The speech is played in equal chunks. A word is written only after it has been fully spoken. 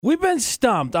We've been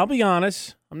stumped. I'll be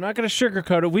honest. I'm not going to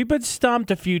sugarcoat it. We've been stumped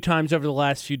a few times over the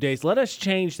last few days. Let us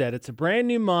change that. It's a brand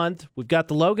new month. We've got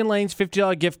the Logan Lanes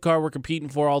 $50 gift card we're competing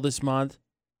for all this month.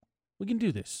 We can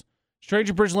do this.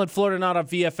 Stranger Bridgeland, Florida, not on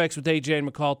VFX with AJ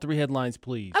and McCall. 3 headlines,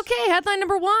 please. Okay, headline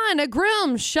number 1. A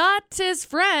groom shot his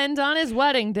friend on his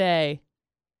wedding day.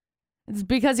 It's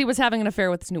because he was having an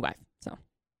affair with his new wife. So,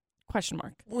 question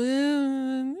mark.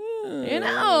 Well,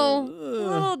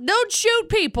 well, don't shoot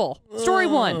people. Story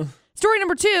 1. Story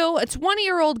number 2. A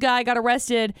 20-year-old guy got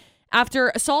arrested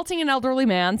after assaulting an elderly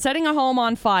man, setting a home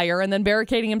on fire, and then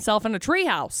barricading himself in a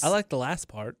treehouse. I like the last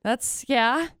part.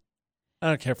 Yeah. I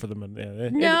don't care for them.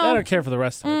 No. I don't care for the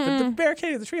rest of it. But the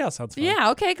barricade of the treehouse sounds fun. Yeah,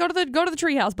 okay, go to the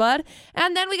treehouse, bud.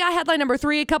 And then we got headline number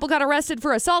 3. A couple got arrested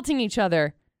for assaulting each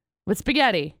other with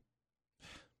spaghetti.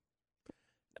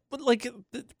 But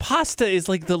pasta is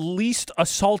like the least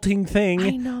assaulting thing. I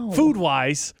know.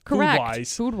 Food-wise. Correct.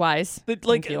 Food-wise.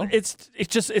 Thank you. It's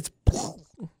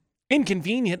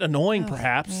inconvenient, annoying,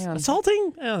 perhaps. Man.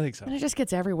 Assaulting? I don't think so. And it just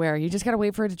gets everywhere. You just got to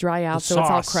wait for it to dry out so it's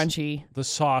all crunchy. The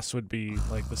sauce would be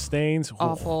like the stains.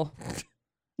 Awful.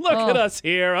 Look at us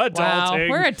here, adulting. Wow,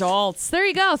 we're adults. There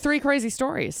you go. 3 crazy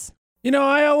stories. You know,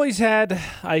 I always had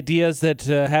ideas that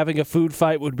having a food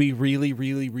fight would be really,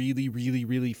 really, really, really,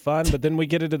 really fun. But then we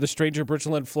get into the Stranger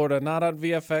Bridgeland, Florida, not on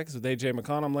VFX with AJ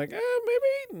McConnell. I'm like,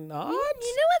 maybe not. You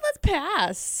know what? Let's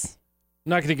pass. I'm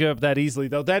not going to give up that easily,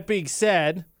 though. That being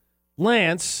said,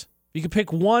 Lance, you can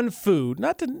pick one food,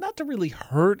 not to really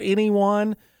hurt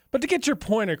anyone, but to get your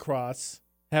point across,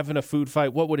 having a food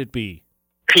fight, what would it be?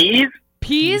 Peas?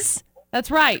 Peas? That's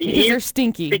right, because they're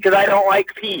stinky. Because I don't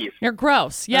like peas. You're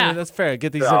gross, yeah. I mean, that's fair.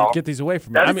 Get these away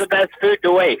from me. That's the best food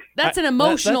to waste. That's an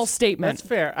emotional statement. That's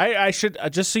fair. I should,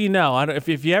 just so you know, if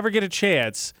you ever get a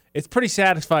chance, it's pretty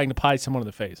satisfying to pie someone in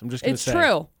the face. I'm just going to say. It's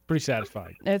true. Pretty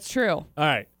satisfying. It's true. All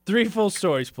right. 3 full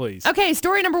stories, please. Okay,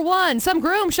 story number 1. Some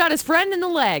groom shot his friend in the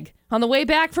leg on the way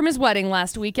back from his wedding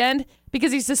last weekend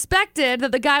because he suspected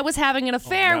that the guy was having an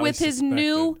affair with his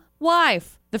new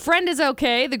wife. The friend is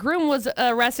okay. The groom was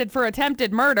arrested for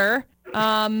attempted murder.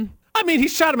 I mean, he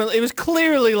shot him. It was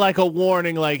clearly like a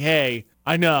warning, like, hey,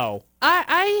 I know.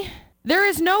 There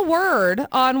is no word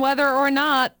on whether or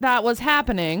not that was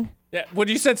happening. Yeah, when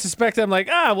you said suspect, I'm like,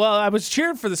 well, I was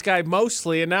cheering for this guy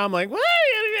mostly, and now I'm like, well,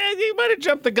 you might have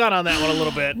jumped the gun on that one a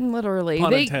little bit. Literally.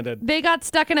 Pun intended. They got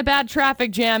stuck in a bad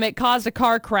traffic jam. It caused a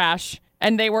car crash,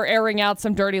 and they were airing out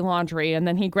some dirty laundry, and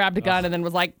then he grabbed a gun and then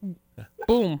was like,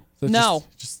 boom. So no.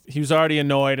 Just he was already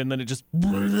annoyed, and then it just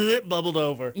bubbled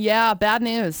over. Yeah, bad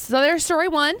news. So there's story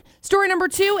 1. Story number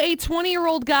 2, a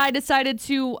 20-year-old guy decided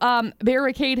to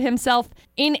barricade himself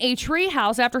in a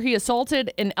treehouse after he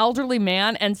assaulted an elderly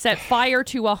man and set fire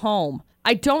to a home.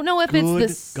 I don't know if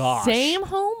it's the same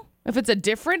home, if it's a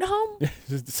different home.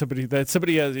 somebody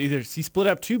either he split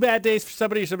up 2 bad days for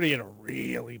somebody, or somebody had a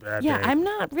really bad day. Yeah, I'm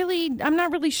not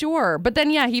really sure. But then,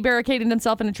 yeah, he barricaded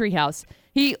himself in a treehouse.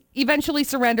 He eventually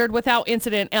surrendered without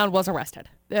incident and was arrested.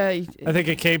 I think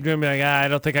it came to him like, I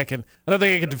don't think I can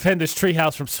defend this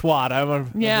treehouse from SWAT.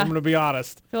 I'm going to be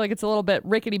honest. I feel like it's a little bit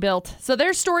rickety built. So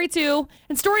there's story 2.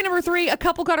 And story number 3, a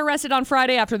couple got arrested on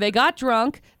Friday after they got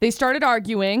drunk. They started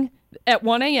arguing at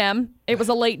 1 a.m. It was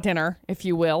a late dinner, if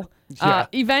you will. Yeah.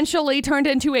 Eventually turned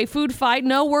into a food fight.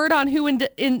 No word on who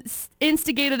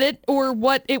instigated it or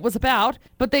what it was about,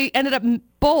 but they ended up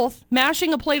both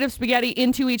mashing a plate of spaghetti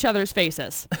into each other's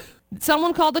faces.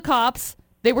 Someone called the cops.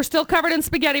 They were still covered in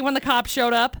spaghetti when the cops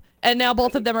showed up, and now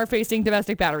both of them are facing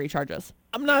domestic battery charges.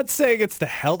 I'm not saying it's the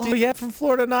healthy from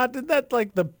Florida. Not is that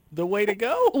like the way to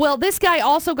go? Well, this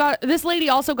lady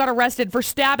also got arrested for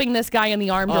stabbing this guy in the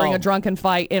arm during a drunken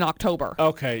fight in October.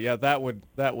 Okay, yeah,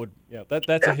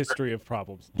 that's a history of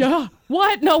problems. Yeah.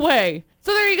 What? No way.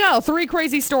 So there you go. 3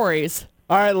 crazy stories.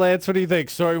 All right, Lance, what do you think?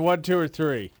 Story 1, 2, or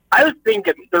 3? I was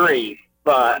thinking 3,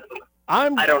 but I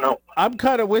don't know. I'm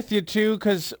kind of with you too,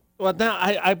 because now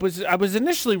I was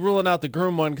initially ruling out the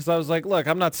groom one because I was like, look,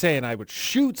 I'm not saying I would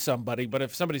shoot somebody, but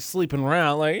if somebody's sleeping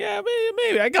around, like, yeah,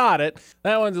 maybe I got it.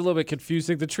 That one's a little bit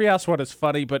confusing. The treehouse one is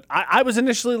funny, but I was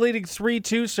initially leading 3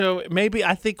 too, so maybe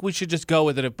I think we should just go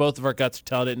with it if both of our guts are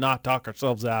telling it, not talk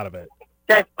ourselves out of it.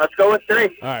 Okay, let's go with 3.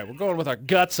 All right, we're going with our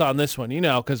guts on this one,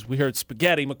 because we heard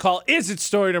spaghetti. McCall, is it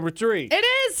story number 3? It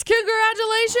is.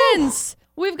 Congratulations.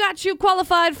 We've got you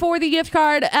qualified for the gift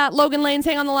card at Logan Lanes.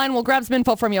 Hang on the line. We'll grab some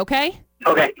info from you, okay?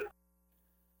 Okay.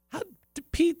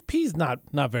 Pee's not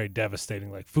very devastating,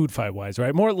 like food fight-wise,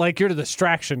 right? More like you're the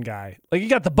distraction guy. Like, you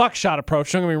got the buckshot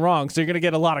approach, don't get me wrong, so you're going to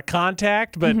get a lot of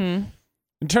contact, but in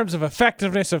terms of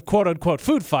effectiveness of quote-unquote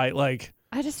food fight, like...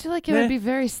 I just feel like it would be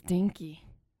very stinky.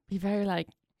 Be very like,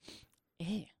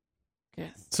 ew,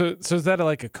 Yes. So is that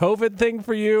like a COVID thing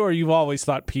for you, or you've always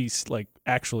thought peas like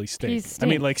actually stink? Peas stink. I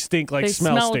mean, like stink, like They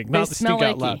smell stink, not the smell stink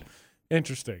out icky. loud.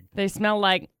 Interesting. They smell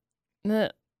like.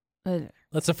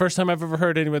 That's the first time I've ever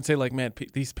heard anyone say like, man,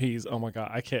 these peas, oh my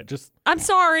God, I can't just. I'm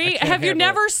sorry. can't Have you handle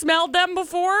never smelled them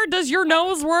before? Does your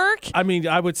nose work? I mean,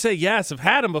 I would say yes, I've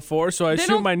had them before, so I They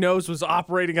assume don't- my nose was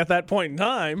operating at that point in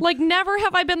time. Like, never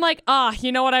have I been like,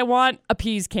 you know what I want? A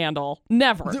peas candle.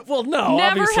 Never. Well, no,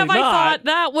 Never obviously have I not. thought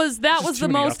that was Just the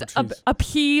too many most opportunities.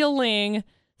 appealing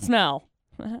smell.